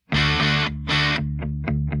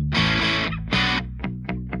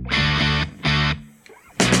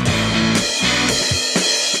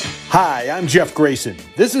Hi, I'm Jeff Grayson.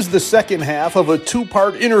 This is the second half of a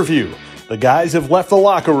two-part interview. The guys have left the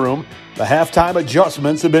locker room. The halftime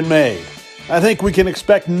adjustments have been made. I think we can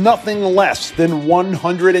expect nothing less than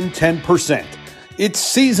 110%. It's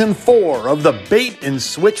Season 4 of the Bait and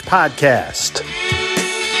Switch podcast.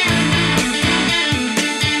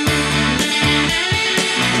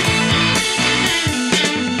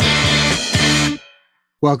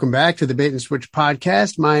 Welcome back to the Bait and Switch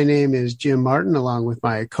podcast. My name is Jim Martin, along with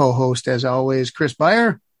my co-host, as always, Chris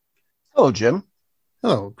Beyer. Hello, Jim.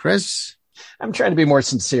 Hello, Chris. I'm trying to be more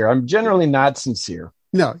sincere. I'm generally not sincere.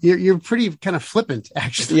 No, you're pretty kind of flippant,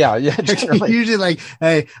 actually. Yeah. Generally. Usually like,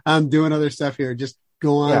 hey, I'm doing other stuff here. Just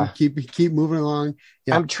go on, keep moving along.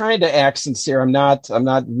 Yeah. I'm trying to act sincere. I'm not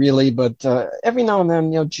really, but every now and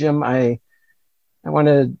then, Jim, I want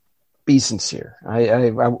to be sincere.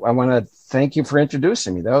 I want to thank you for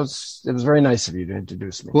introducing me. It was very nice of you to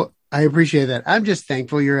introduce me. Well, I appreciate that. I'm just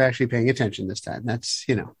thankful you're actually paying attention this time. That's,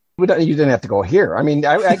 You didn't have to go here. I mean,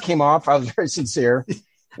 I came off, I was very sincere,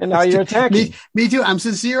 and now you're attacking. Me too. I'm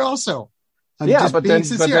sincere also. But then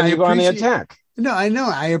you go on the attack. No, I know.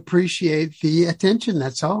 I appreciate the attention.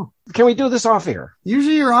 That's all. Can we do this off here?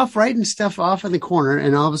 Usually you're off writing stuff off in the corner,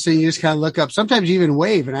 and all of a sudden you just kind of look up. Sometimes you even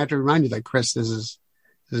wave, and I have to remind you, like, Chris, this is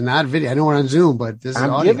not video. I know we're on Zoom, but this is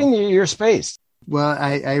audio. I'm giving you your space. Well,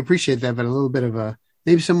 I appreciate that, but a little bit of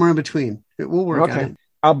maybe somewhere in between. We'll work on it.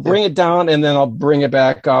 I'll bring it down, and then I'll bring it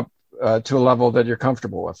back up to a level that you're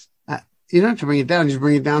comfortable with. You don't have to bring it down. Just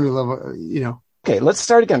bring it down to a level, Okay, let's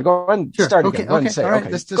start again. Go ahead and start again. All right,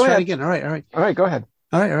 let's start again. All right. All right, go ahead.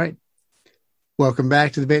 All right. Welcome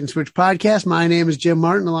back to the Bait and Switch podcast. My name is Jim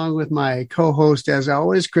Martin, along with my co-host, as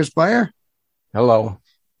always, Chris Beyer. Hello.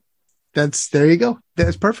 There you go.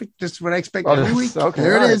 That's perfect. That's what I expect every week. Okay.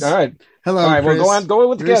 There it is. All right. Hello. All right. Chris. We'll go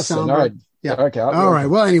with the guest. All right. Yeah. Okay. All right.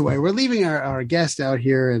 Well, anyway, we're leaving our guest out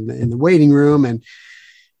here in the waiting room and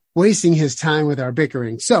wasting his time with our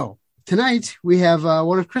bickering. So tonight we have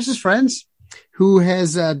one of Chris's friends who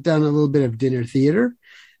has done a little bit of dinner theater,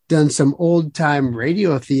 done some old time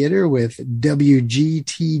radio theater with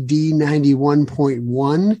WGTD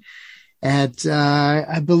 91.1 at,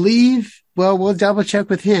 I believe, well, we'll double check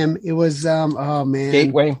with him. It was,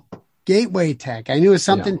 Gateway Tech. I knew it was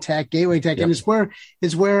something Tech, Gateway Tech. Yep. And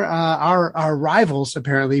it's where our rivals,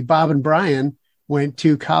 apparently, Bob and Brian, went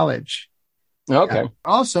to college. Okay.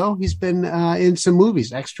 Also, he's been in some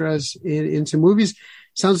movies, extras in some movies.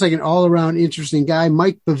 Sounds like an all-around interesting guy.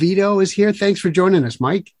 Mike Bovito is here. Thanks for joining us,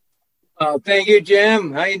 Mike. Thank you,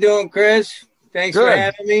 Jim. How you doing, Chris? Thanks for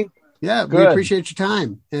having me. Yeah, we appreciate your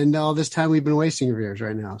time and all this time we've been wasting of yours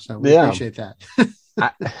right now. So we appreciate that.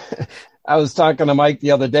 I was talking to Mike the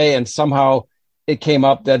other day, and somehow it came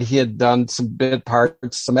up that he had done some bit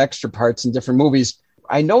parts, some extra parts in different movies.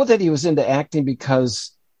 I know that he was into acting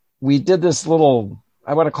because we did this little,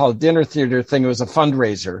 I want to call it dinner theater thing. It was a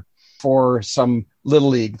fundraiser for some Little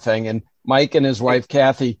League thing. And Mike and his wife,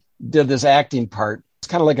 Kathy, did this acting part. It's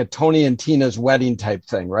kind of like a Tony and Tina's wedding type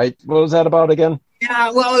thing, right? What was that about again?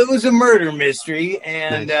 Yeah, well, it was a murder mystery,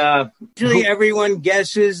 and usually everyone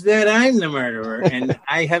guesses that I'm the murderer, and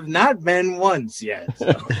I have not been once yet.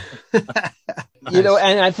 So.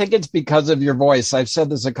 And I think it's because of your voice. I've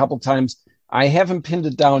said this a couple times. I haven't pinned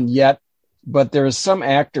it down yet, but there is some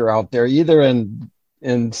actor out there, either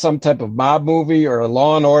in some type of mob movie or a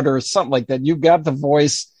Law and Order or something like that. You've got the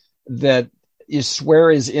voice that you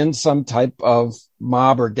swear is in some type of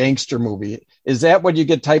mob or gangster movie. Is that what you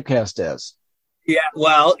get typecast as? Yeah,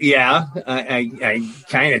 well, yeah, I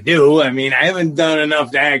kind of do. I mean, I haven't done enough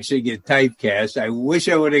to actually get typecast. I wish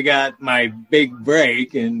I would have got my big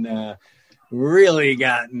break and really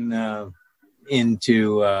gotten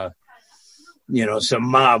into, some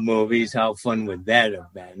mob movies. How fun would that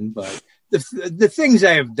have been? But the things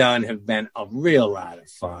I have done have been a real lot of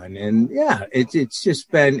fun. And, yeah,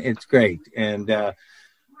 it's great. And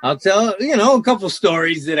I'll tell, a couple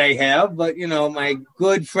stories that I have, but, my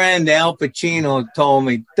good friend Al Pacino told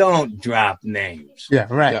me, don't drop names. Yeah,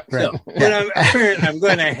 right. So, but I'm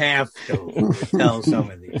going to have to tell some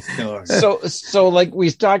of these stories. So like we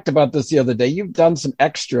talked about this the other day, you've done some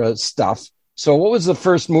extra stuff. So what was the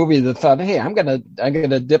first movie that thought, hey, I'm going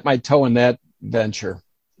to dip my toe in that venture?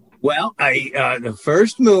 Well, the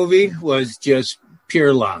first movie was just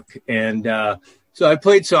pure luck. And, so I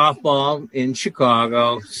played softball in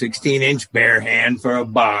Chicago, 16-inch bare hand for a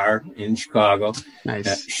bar in Chicago.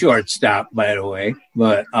 Nice. Shortstop, by the way.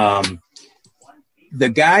 But the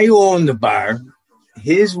guy who owned the bar,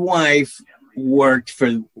 his wife worked for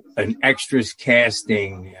an extras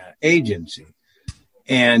casting agency.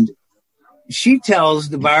 And she tells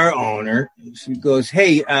the bar owner, she goes,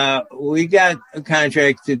 hey, we got a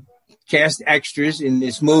contract to cast extras in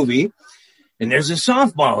this movie, and there's a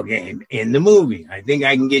softball game in the movie. I think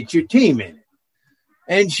I can get your team in it.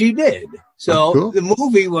 And she did. So cool. The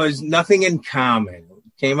movie was Nothing in Common.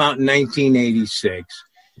 It came out in 1986.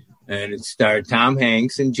 And it starred Tom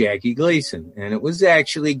Hanks and Jackie Gleason. And it was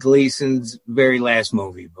actually Gleason's very last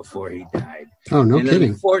movie before he died. Oh, no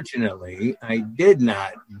kidding. Unfortunately, I did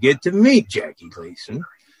not get to meet Jackie Gleason,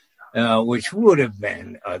 which would have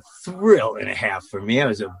been a thrill and a half for me. I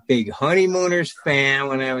was a big Honeymooners fan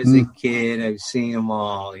when I was a kid. I've seen them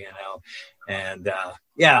all, And,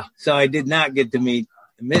 so I did not get to meet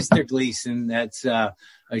Mr. Gleason. That's a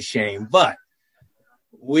shame. But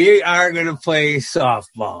we are going to play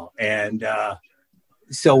softball. And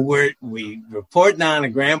so we report down to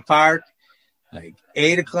Grant Park, like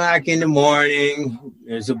 8 o'clock in the morning.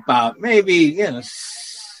 There's about maybe,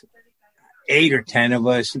 8 or 10 of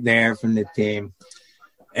us there from the team.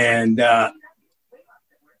 And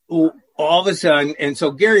all of a sudden, and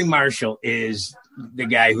so Gary Marshall is the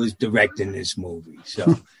guy who's directing this movie.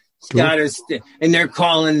 So got us, and they're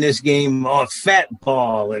calling this game fat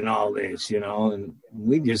ball and all this, and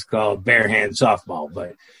we just call it bare hand softball,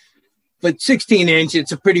 but 16 inch,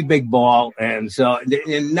 it's a pretty big ball. And so,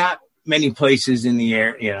 and not many places in the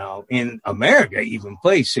air, in America even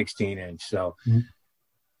play 16 inch. So,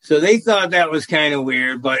 so they thought that was kind of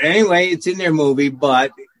weird, but anyway, it's in their movie.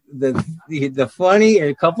 But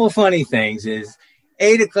a couple of funny things is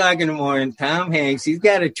 8 o'clock in the morning, Tom Hanks, he's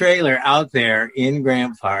got a trailer out there in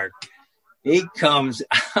Grant Park. He comes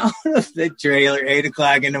out of the trailer 8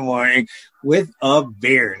 o'clock in the morning with a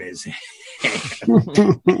beer in his hand.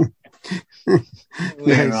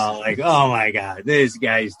 We're all like, oh my God, this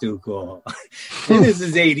guy's too cool. And this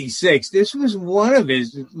is 86. This was one of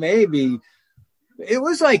his, maybe, it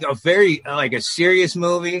was like a serious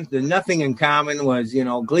movie. The Nothing in Common was,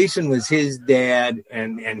 Gleason was his dad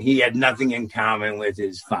and he had nothing in common with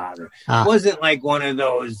his father. It wasn't like one of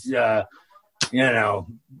those,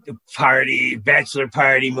 bachelor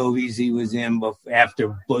party movies he was in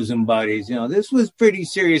after Bosom Buddies. This was pretty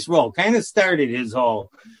serious role. Kind of started his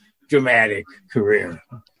whole dramatic career.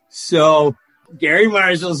 So Gary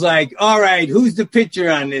Marshall's like, all right, who's the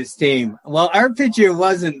pitcher on this team? Well, our pitcher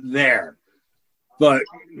wasn't there. But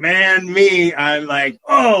man, I'm like,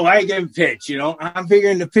 I can pitch, I'm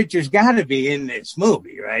figuring the pitcher's got to be in this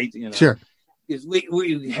movie, right? Sure. Because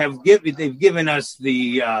they've given us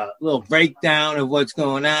the little breakdown of what's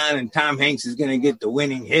going on, and Tom Hanks is going to get the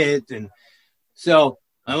winning hit. And so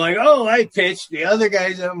I'm like, I pitched. The other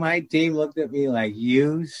guys on my team looked at me like,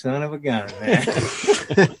 you son of a gun, man.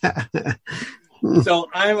 So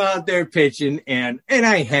I'm out there pitching, and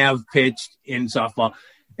I have pitched in softball.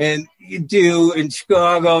 And you do in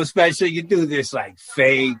Chicago, especially, you do this like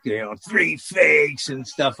fake, 3 fakes and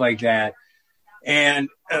stuff like that. And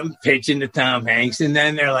I'm pitching to Tom Hanks, and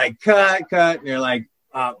then they're like, cut. And they're like,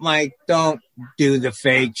 Mike, don't do the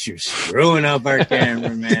fakes. You're screwing up our camera,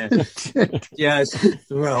 man. Just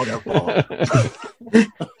throw the ball.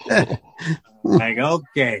 Like,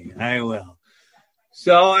 okay, I will.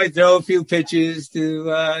 So I throw a few pitches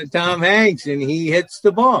to Tom Hanks, and he hits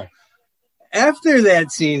the ball. After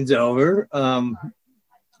that scene's over,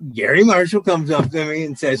 Gary Marshall comes up to me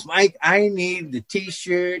and says, Mike, I need the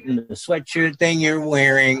T-shirt and the sweatshirt thing you're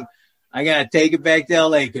wearing. I got to take it back to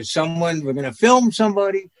L.A. because we're going to film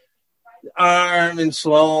somebody, arm in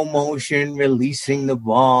slow motion, releasing the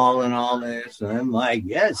ball and all this. And I'm like,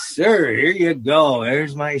 yes, sir, here you go.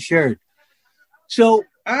 There's my shirt. So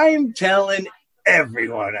I'm telling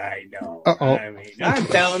everyone I know. Uh-oh. I mean, I'm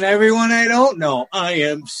telling everyone I don't know. I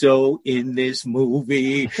am so in this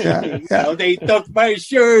movie. Yeah. They took my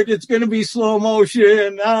shirt. It's going to be slow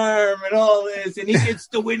motion, arm, and all this. And he gets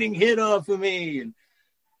the winning hit off of me. And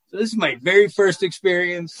so this is my very first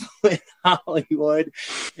experience with Hollywood.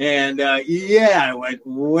 And I went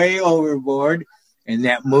way overboard. And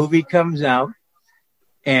that movie comes out.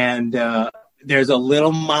 And there's a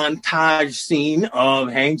little montage scene of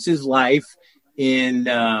Hanks's life in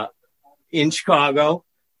Chicago,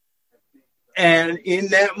 and in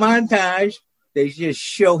that montage they just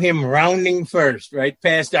show him rounding first right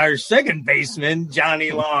past our second baseman Johnny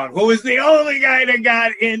Long, who was the only guy that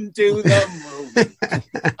got into the movie.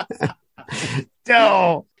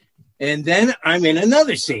 No. And then I'm in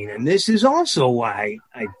another scene, and this is also why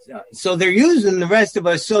so they're using the rest of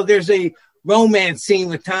us. So there's a romance scene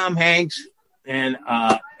with Tom Hanks and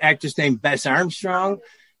actress named Bess Armstrong,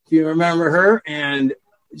 if you remember her. And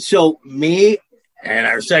so me and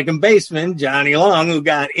our second baseman, Johnny Long, who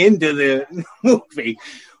got into the movie,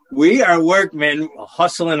 we are workmen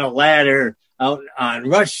hustling a ladder out on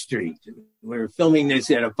Rush Street. We're filming this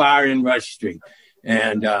at a bar in Rush Street.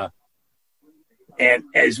 And And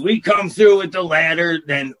as we come through with the ladder,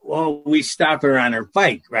 then, we stop her on her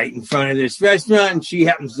bike right in front of this restaurant. And she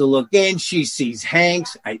happens to look in. She sees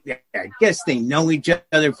Hanks. I guess they know each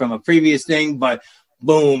other from a previous thing, but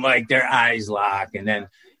boom, like their eyes lock. And then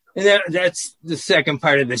that's the second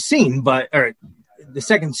part of the scene, or the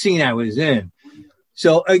second scene I was in.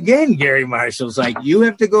 So again, Gary Marshall's like, you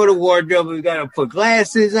have to go to wardrobe. We've got to put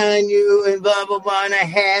glasses on you and blah, blah, blah, and a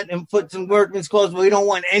hat and put some workman's clothes. We don't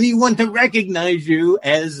want anyone to recognize you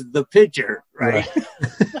as the pitcher, right?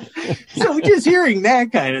 So just hearing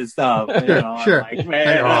that kind of stuff, Sure. I'm like,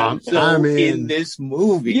 man, I'm so in this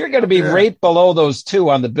movie. You're going to be right below those two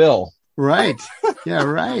on the bill. Right. Yeah,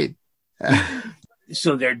 right.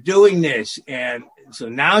 So they're doing this, and so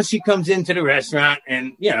now she comes into the restaurant,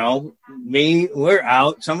 and, we're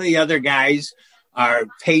out. Some of the other guys are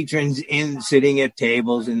patrons sitting at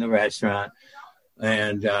tables in the restaurant.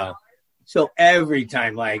 And so every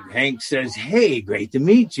time, like, Hank says, hey, great to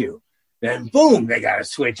meet you, then boom, they got to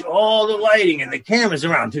switch all the lighting and the cameras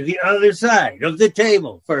around to the other side of the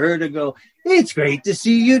table for her to go, it's great to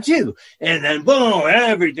see you too. And then boom,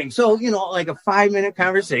 everything. So, like a 5-minute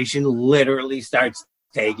conversation literally starts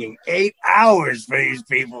taking 8 hours for these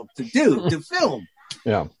people to film.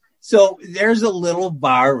 Yeah. So there's a little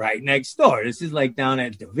bar right next door. This is like down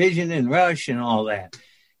at Division and Rush and all that.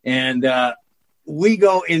 And we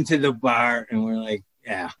go into the bar and we're like,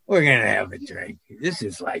 yeah, we're going to have a drink. This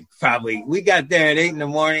is like we got there at 8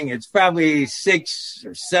 a.m. It's probably 6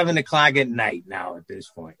 or 7 o'clock at night now at this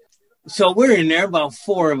point. So we're in there, about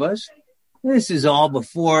 4 of us. This is all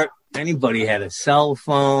before anybody had a cell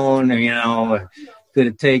phone, could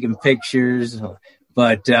have taken pictures.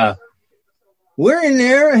 But we're in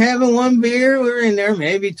there having one beer. We're in there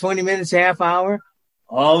maybe 20 minutes, half hour.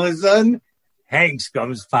 All of a sudden, Hanks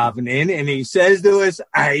comes popping in, and he says to us,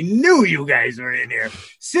 I knew you guys were in here.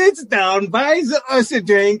 Sits down, buys us a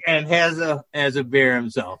drink, and has a beer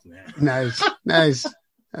himself, man. Nice.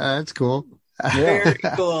 That's cool. Very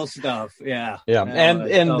cool stuff. Yeah. Yeah.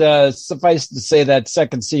 And suffice to say that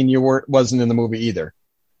second scene wasn't in the movie either.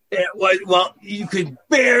 It was, well, you could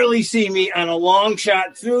barely see me on a long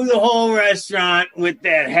shot through the whole restaurant with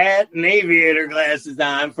that hat and aviator glasses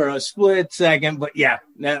on for a split second. But yeah,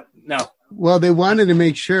 no. Well, they wanted to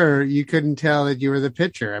make sure you couldn't tell that you were the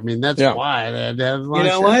pitcher. I mean, that's why they had to have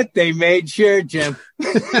what? They made sure, Jim.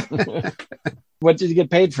 What did you get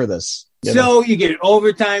paid for this? So you get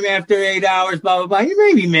overtime after 8 hours, blah, blah, blah. You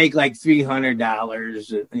maybe make like $300,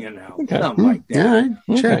 something like that.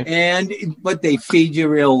 Yeah, sure. But they feed you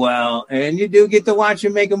real well, and you do get to watch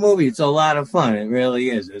them make a movie. It's a lot of fun. It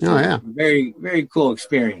really is. It's a very, very cool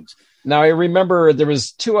experience. Now, I remember there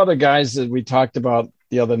was 2 other guys that we talked about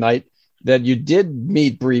the other night that you did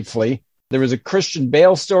meet briefly. There was a Christian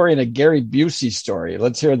Bale story and a Gary Busey story.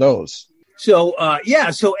 Let's hear those. So,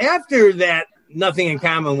 so after that Nothing in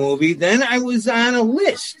Common movie, then I was on a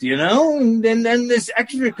list, and then this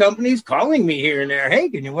extra company's calling me here and there. Hey,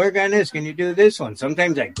 can you work on this? Can you do this one?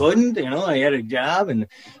 Sometimes I couldn't, I had a job, and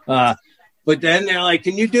but then they're like,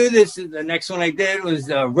 can you do this? The next one I did was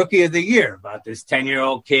Rookie of the Year, about this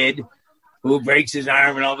 10-year-old kid who breaks his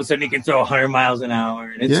arm and all of a sudden he can throw 100 miles an hour.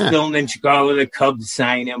 And it's filmed in Chicago. The Cubs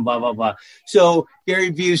sign him, blah, blah, blah. So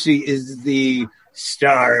Gary Busey is the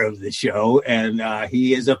star of the show, and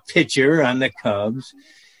he is a pitcher on the Cubs.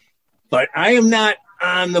 But I am not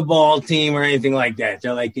on the ball team or anything like that.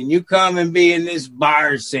 They're like, can you come and be in this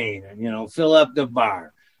bar scene and, fill up the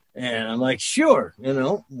bar? And I'm like, sure,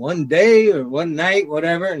 one day or one night,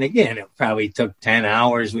 whatever. And again, it probably took 10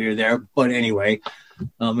 hours we were there. But anyway,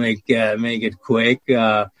 I'll make it quick.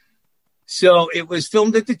 So it was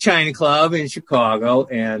filmed at the China Club in Chicago,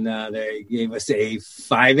 and they gave us a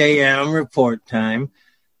 5 a.m. report time.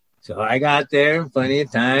 So I got there, plenty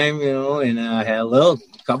of time, and had a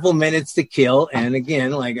couple minutes to kill. And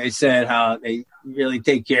again, like I said, how they really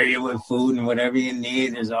take care of you with food and whatever you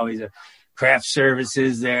need. There's always a craft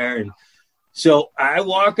services there. And so I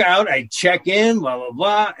walk out, I check in, blah, blah,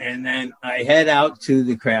 blah. And then I head out to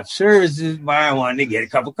the craft services bar. I wanted to get a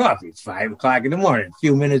cup of coffee. It's 5 o'clock in the morning, a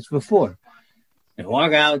few minutes before. And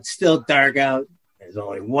walk out, it's still dark out. There's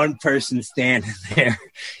only one person standing there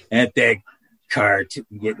at that cart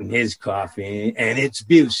getting his coffee, and it's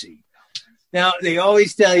Busey. Now, they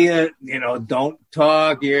always tell you, don't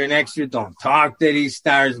talk. You're an extra. Don't talk to these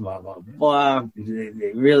stars, blah, blah, blah.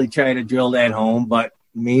 They really try to drill that home. But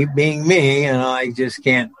me being me, I just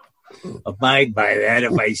can't abide by that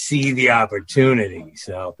if I see the opportunity.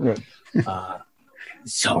 So,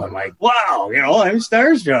 so I'm like, wow, I'm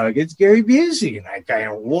starstruck. It's Gary Busey. And I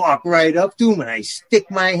kind of walk right up to him and I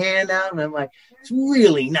stick my hand out and I'm like, it's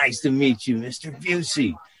really nice to meet you, Mr.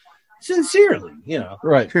 Busey. sincerely, you know.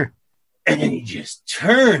 Right. Sure. And then he just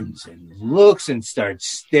turns and looks and starts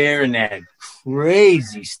staring that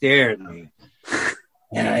crazy stare at me.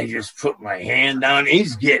 And I just put my hand down.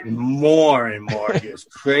 He's getting more and more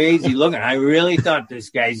just crazy looking. I really thought this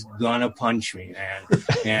guy's gonna punch me, man.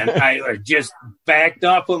 And I just backed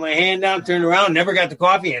off, put my hand down, turned around, never got the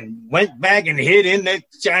coffee, and went back and hid in the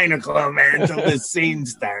China Club, man, until the scene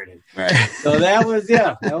started. Right. So that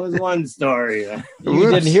was one story.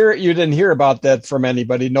 You didn't hear about that from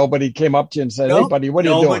anybody. Nobody came up to you and said, "Hey, buddy, what are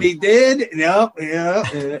you doing?" Nobody did. Nope. Yeah.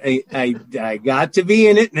 I got to be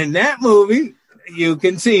in it, and in that movie, you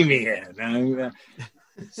can see me in.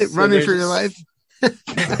 Running for your life.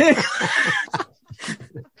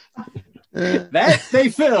 That they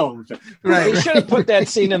filmed. Right. They should have put that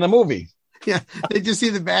scene in the movie. Yeah, they just see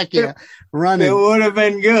the back of you running. It would have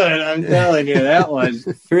been good. I'm telling you, that was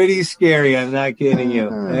pretty scary. I'm not kidding you.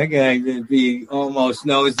 That guy would be almost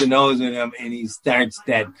nose to nose with him, and he starts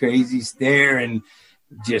that crazy stare and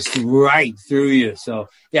just right through you. So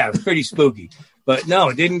yeah, it was pretty spooky. But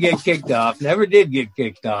no, didn't get kicked off. Never did get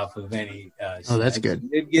kicked off of any. Oh, that's good.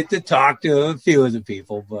 Did get to talk to a few of the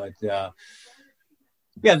people, but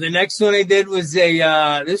yeah, the next one I did was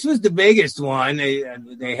this was the biggest one.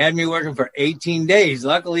 They had me working for 18 days.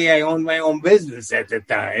 Luckily, I owned my own business at the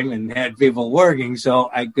time and had people working, so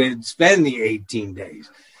I could spend the 18 days.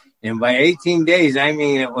 And by 18 days, I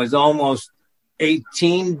mean it was almost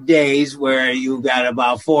 18 days where you got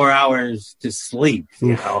about 4 hours to sleep,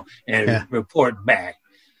 you know, and report back.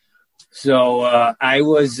 So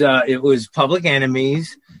it was Public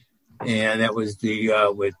Enemies, and that was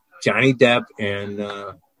with Johnny Depp, and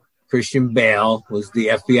Christian Bale was the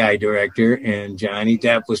FBI director, and Johnny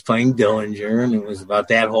Depp was playing Dillinger, and it was about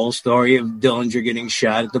that whole story of Dillinger getting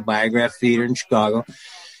shot at the Biograph Theater in Chicago.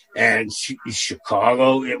 And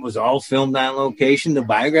Chicago, it was all filmed on location. The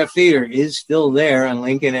Biograph Theater is still there on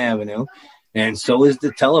Lincoln Avenue, and so is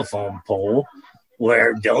the telephone pole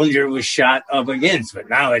where Dillinger was shot up against. But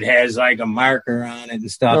now it has like a marker on it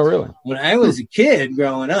and stuff. Oh, really? When I was a kid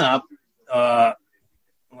growing up, when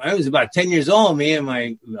I was about 10 years old, me and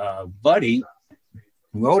my buddy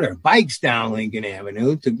rode our bikes down Lincoln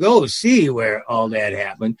Avenue to go see where all that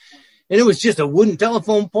happened. And it was just a wooden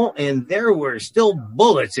telephone pole, and there were still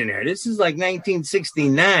bullets in there. This is like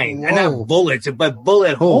 1969. And not bullets, but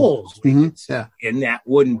bullet holes in that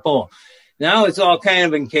wooden pole. Now it's all kind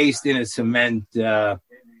of encased in a cement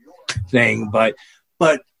thing, but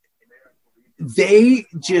they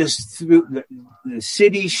just threw the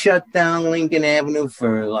city shut down Lincoln Avenue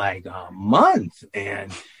for like a month,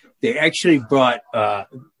 and they actually brought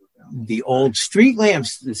the old street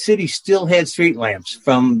lamps. The city still had street lamps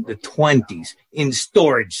from the 20s in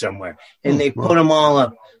storage somewhere, and they put them all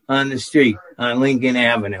up on the street on Lincoln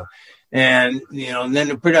Avenue. And, you know, and then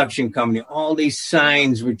the production company, all these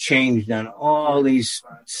signs were changed on all these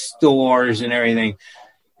stores and everything.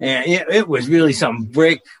 And it was really some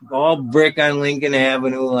all brick on Lincoln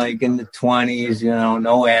Avenue, like in the 20s, you know,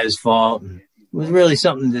 no asphalt. And it was really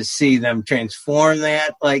something to see them transform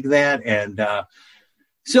that like that. And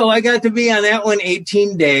so I got to be on that one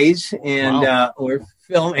 18 days, and we're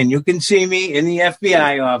film, and you can see me in the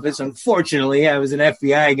FBI office. Unfortunately, I was an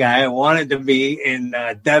FBI guy. I wanted to be in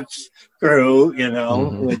Depp's crew, you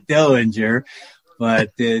know, with Dillinger,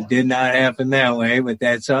 but it did not happen that way, but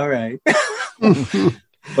that's all right.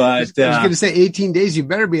 But I was going to say 18 days. You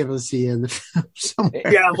better be able to see in the film somewhere.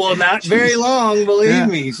 Yeah, well, not very long, believe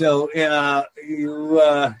me. So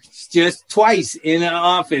you just twice in an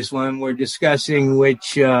office when we're discussing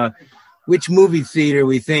which movie theater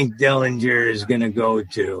we think Dillinger is going to go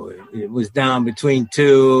to. It was down between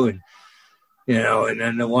two, and you know, and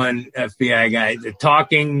then the one FBI guy, the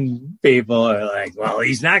talking people are like, well,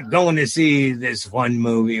 he's not going to see this one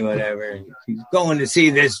movie, whatever. He's going to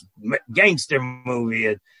see this gangster movie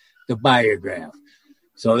at the Biograph.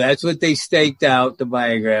 So that's what they staked out, the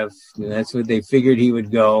Biograph. And that's what they figured he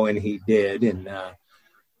would go, and he did. And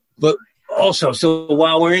but also, so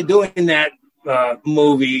while we're doing that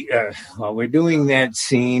movie, while we're doing that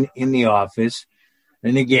scene in the office,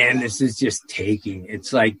 and again, this is just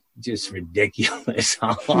it's like just ridiculous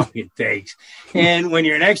how long it takes. And when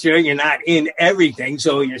you're an extra, you're not in everything.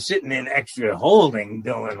 So you're sitting in extra holding,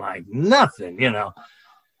 doing like nothing, you know,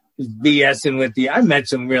 BSing with I met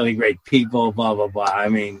some really great people, blah, blah, blah. I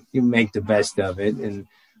mean, you make the best of it.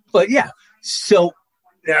 But yeah, so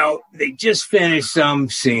now they just finished some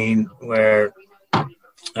scene where,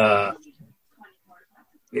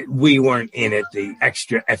 we weren't in it, the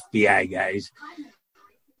extra FBI guys.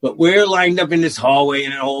 But we're lined up in this hallway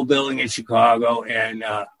in an old building in Chicago, and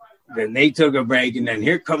then they took a break, and then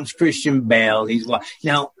here comes Christian Bale.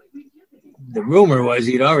 Now, the rumor was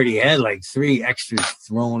he'd already had like 3 extras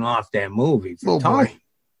thrown off that movie for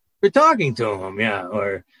talking to him,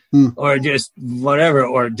 or just whatever,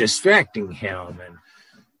 or distracting him. And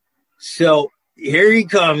so here he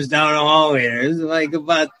comes down the hallway. There's like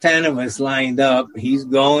about 10 of us lined up. He's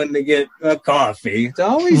going to get a coffee. It's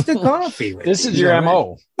always the coffee. This is your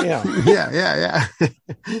MO. Yeah. Yeah.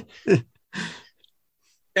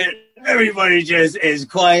 And everybody just as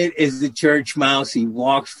quiet as the church mouse. He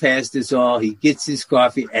walks past us all. He gets his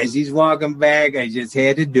coffee. As he's walking back, I just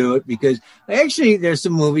had to do it because actually there's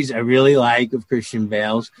some movies I really like of Christian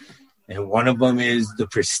Bale's. And one of them is The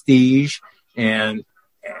Prestige. And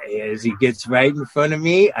as he gets right in front of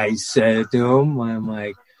me, I said to him, I'm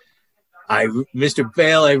like, Mr.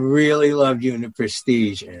 Bale, I really loved you in The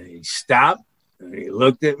Prestige. And he stopped and he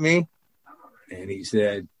looked at me and he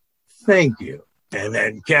said, thank you. And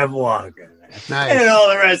then kept walking. Nice. And all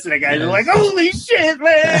the rest of the guys are like, holy shit,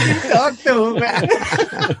 man. You talked to him, man.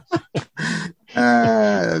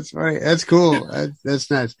 That's funny. That's cool.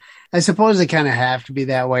 That's nice. I suppose they kind of have to be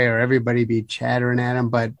that way or everybody be chattering at him.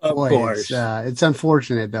 But of course. It's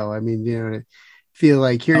unfortunate, though. I mean, you know, feel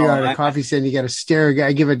like here you are at a coffee stand, you got to stare a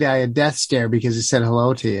guy, give a guy a death stare because he said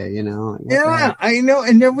hello to you, you know? Yeah, I know.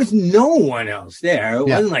 And there was no one else there. It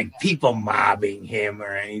wasn't like people mobbing him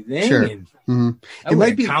or anything. Sure. And it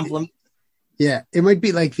might be compliment. Yeah, it might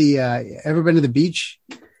be like the ever been to the beach?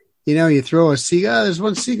 You know, you throw a seagull. There's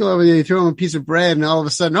one seagull over there. You throw him a piece of bread, and all of a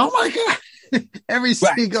sudden, oh my god! Every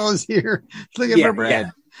seagull is here looking for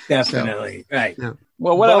bread. Yeah, definitely, right. Yeah.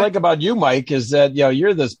 Well, what I like about you, Mike, is that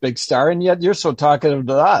you're this big star, and yet you're so talkative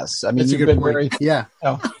to us. I mean, you've been very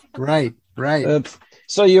right.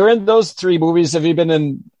 So you're in those 3 movies. Have you been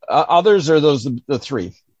in others, or those the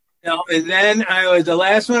 3? No, and then the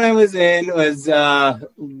last one I was in was the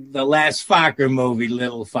last Fokker movie,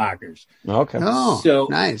 Little Fockers. Okay. Oh, so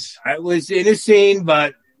nice. I was in a scene,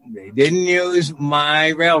 but they didn't use my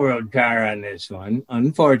railroad car on this one,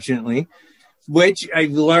 unfortunately, which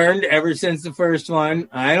I've learned ever since the first one.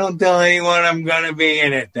 I don't tell anyone I'm going to be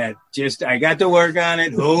in it. I got to work on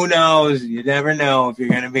it. Who knows? You never know if you're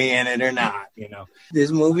going to be in it or not, you know. This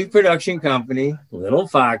movie production company, Little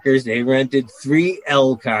Fockers, they rented 3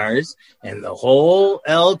 L cars and the whole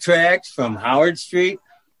L tracks from Howard Street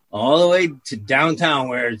all the way to downtown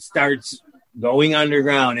where it starts going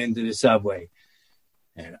underground into the subway.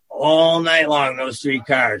 And all night long, those 3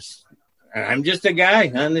 cars. And I'm just a guy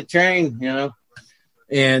on the train, you know.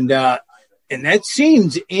 And that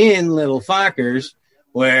scene's in Little Fockers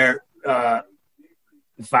where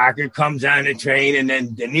Fokker comes on the train and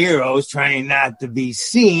then De Niro's trying not to be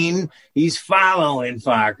seen. He's following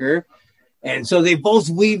Fokker. And so they both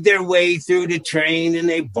weave their way through the train and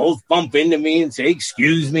they both bump into me and say,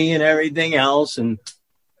 excuse me and everything else.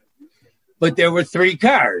 But there were 3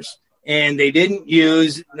 cars. And they didn't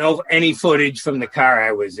use any footage from the car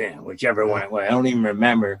I was in, whichever one it was. I don't even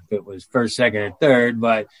remember if it was first, second, or third,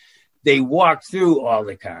 but they walked through all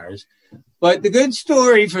the cars. But the good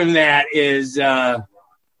story from that is Ben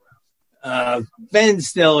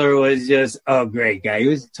Stiller was just a great guy. He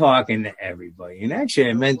was talking to everybody. And actually,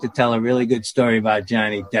 I meant to tell a really good story about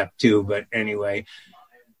Johnny Depp, too. But anyway,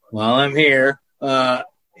 while I'm here,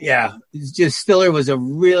 it's just Stiller was a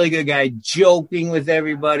really good guy, joking with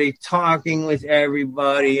everybody, talking with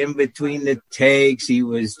everybody in between the takes. He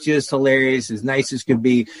was just hilarious, as nice as could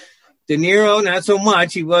be. De Niro, not so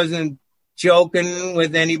much. He wasn't joking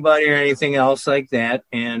with anybody or anything else like that.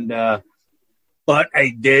 And, but I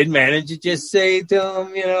did manage to just say to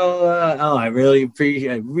him, I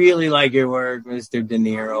really like your work, Mr. De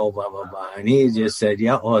Niro, blah, blah, blah. And he just said,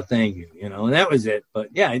 thank you, and that was it.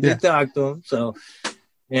 But I did talk to him. So,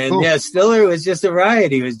 and cool. Stiller was just a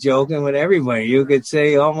riot. He was joking with everybody. You could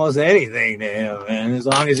say almost anything to him, and as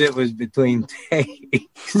long as it was between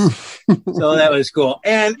takes. So that was cool.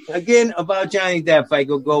 And again, about Johnny Depp, I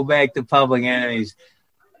could go back to Public Enemies.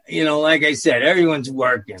 Like I said, everyone's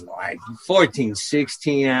working like 14,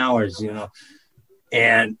 16 hours,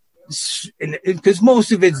 and because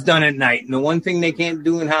most of it's done at night. And the one thing they can't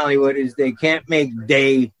do in Hollywood is they can't make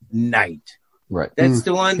day night. Right. That's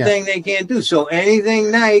the one thing they can't do. So anything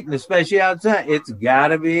night, and especially outside, it's got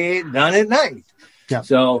to be done at night. Yeah.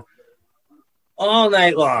 So all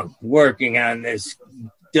night long working on this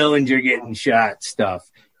Dillinger getting shot stuff.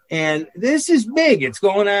 And this is big. It's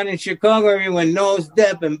going on in Chicago. Everyone knows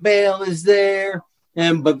Depp and Bale is there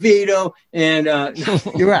and Bavito. And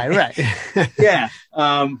you're right. Yeah.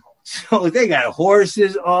 So they got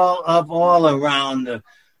horses all around the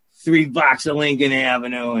 3 blocks of Lincoln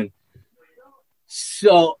Avenue. And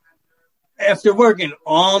so after working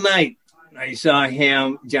all night I saw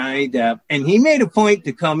him, Johnny Depp, and he made a point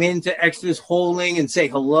to come into Extras Holding and say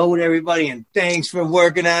hello to everybody and thanks for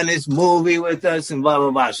working on this movie with us and blah,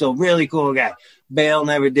 blah, blah. So really cool guy. Bale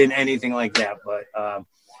never did anything like that. But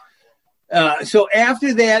so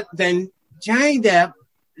after that, then Johnny Depp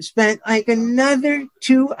spent like another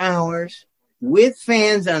 2 hours with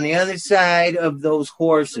fans on the other side of those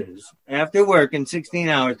horses after working 16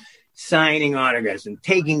 hours, signing autographs and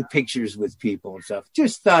taking pictures with people and stuff.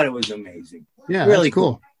 Just thought it was amazing. Yeah, really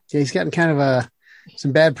cool. Yeah, he's gotten kind of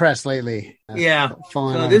some bad press lately. Yeah.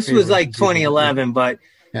 So this was like 2011, but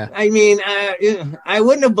yeah. I mean, I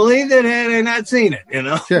wouldn't have believed it had I not seen it, you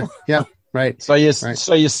know? Sure. Yeah. Right. So you're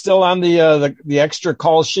still on the extra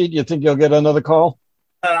call sheet? You think you'll get another call?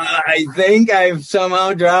 I think I've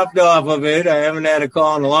somehow dropped off of it. I haven't had a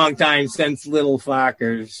call in a long time since Little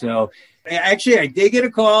Fockers. So actually, I did get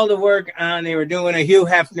a call to work on. They were doing a Hugh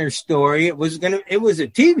Hefner story. It was a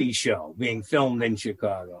TV show being filmed in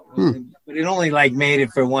Chicago, but it only made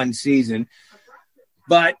it for one season.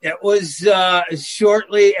 But it was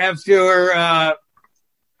shortly after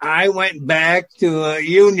I went back to a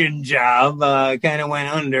union job, kind of went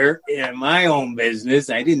under in my own business.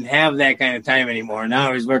 I didn't have that kind of time anymore. Now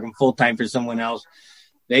I was working full time for someone else.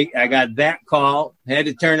 I got that call, had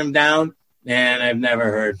to turn them down, and I've never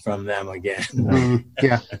heard from them again.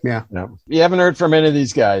 Yeah. No. You haven't heard from any of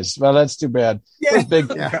these guys. Well, that's too bad. Yeah.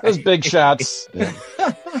 Those big shots. Yeah.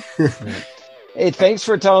 Hey, thanks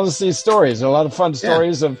for telling us these stories. A lot of fun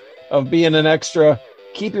stories of being an extra.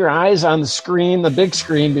 Keep your eyes on the screen, the big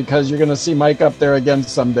screen, because you're going to see Mike up there again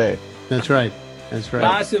someday. That's right.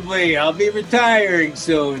 Possibly. I'll be retiring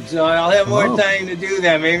soon, so I'll have more time to do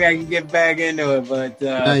that. Maybe I can get back into it. But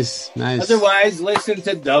nice. Otherwise, listen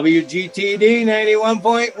to WGTD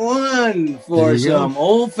 91.1 for some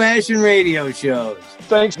old-fashioned radio shows.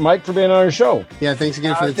 Thanks, Mike, for being on our show. Yeah, thanks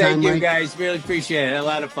again for the time, Mike. Thank you, guys. Really appreciate it. A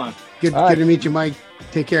lot of fun. Good to meet you, Mike.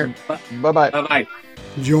 Take care. Bye-bye. Bye-bye.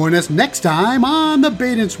 Join us next time on the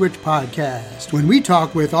Bait and Switch podcast when we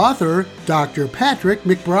talk with author Dr. Patrick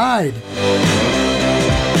McBride.